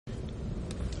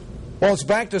Well, it's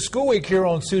back to school week here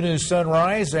on Sioux News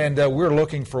Sunrise, and we're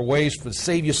looking for ways to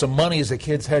save you some money as the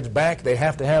kids head back. They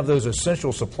have to have those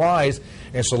essential supplies,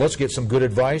 and so let's get some good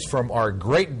advice from our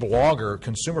great blogger,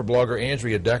 consumer blogger,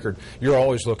 Andrea Deckard. You're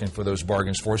always looking for those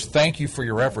bargains for us. Thank you for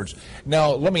your efforts.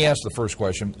 Now, let me ask the first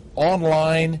question.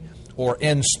 Online or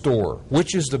in-store,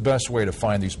 which is the best way to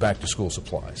find these back-to-school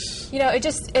supplies? You know,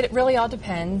 it really all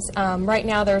depends. Right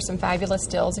now there are some fabulous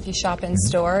deals if you shop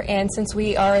in-store, and since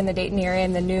we are in the Dayton area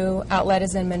and the new outlet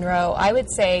is in Monroe, I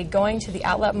would say going to the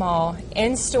outlet mall,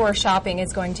 in-store shopping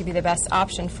is going to be the best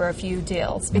option for a few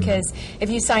deals, because if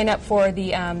you sign up for at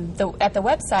the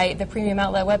website, the premium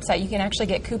outlet website, you can actually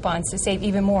get coupons to save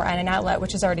even more at an outlet,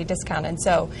 which is already discounted.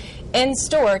 So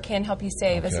in-store can help you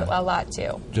save a lot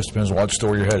too. Just depends on what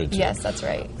store you're headed to. Yes, that's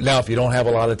right. Now, if you don't have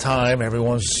a lot of time,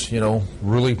 everyone's,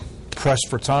 really pressed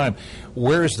for time.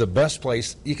 Where is the best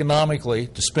place economically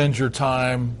to spend your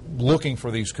time looking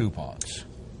for these coupons?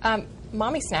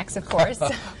 Mommy Snacks, of course.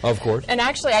 Of course. And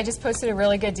actually, I just posted a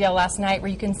really good deal last night where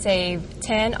you can save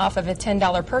 10 off of a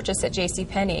 $10 purchase at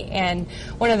JCPenney. And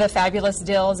one of the fabulous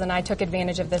deals, and I took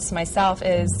advantage of this myself,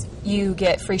 is you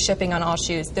get free shipping on all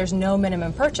shoes. There's no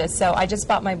minimum purchase. So I just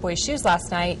bought my boys' shoes last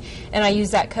night, and I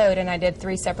used that code, and I did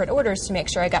 3 separate orders to make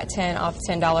sure I got 10 off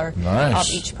 $10 off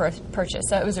each purchase.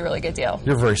 So it was a really good deal.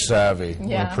 You're very savvy.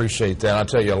 Yeah. We appreciate that. I'll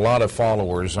tell you, a lot of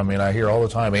followers. I mean, I hear all the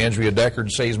time, Andrea Deckard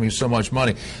saves me so much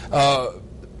money.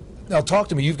 Now, talk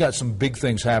to me. You've got some big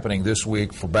things happening this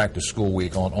week for Back to School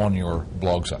Week on your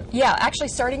blog site. Yeah, actually,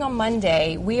 starting on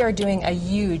Monday, we are doing a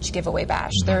huge giveaway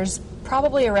bash. There's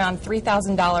probably around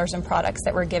 $3,000 in products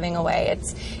that we're giving away.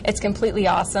 It's completely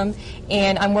awesome,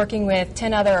 and I'm working with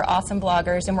 10 other awesome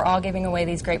bloggers, and we're all giving away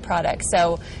these great products.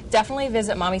 So definitely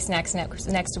visit Mommy Snacks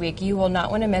next week. You will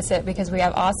not want to miss it, because we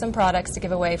have awesome products to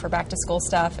give away for back to school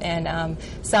stuff, and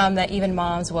some that even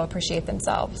moms will appreciate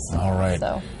themselves. All right.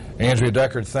 So. Andrea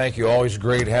Deckard, thank you. Always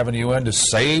great having you in to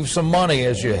save some money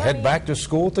as you head back to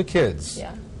school with the kids.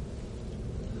 Yeah.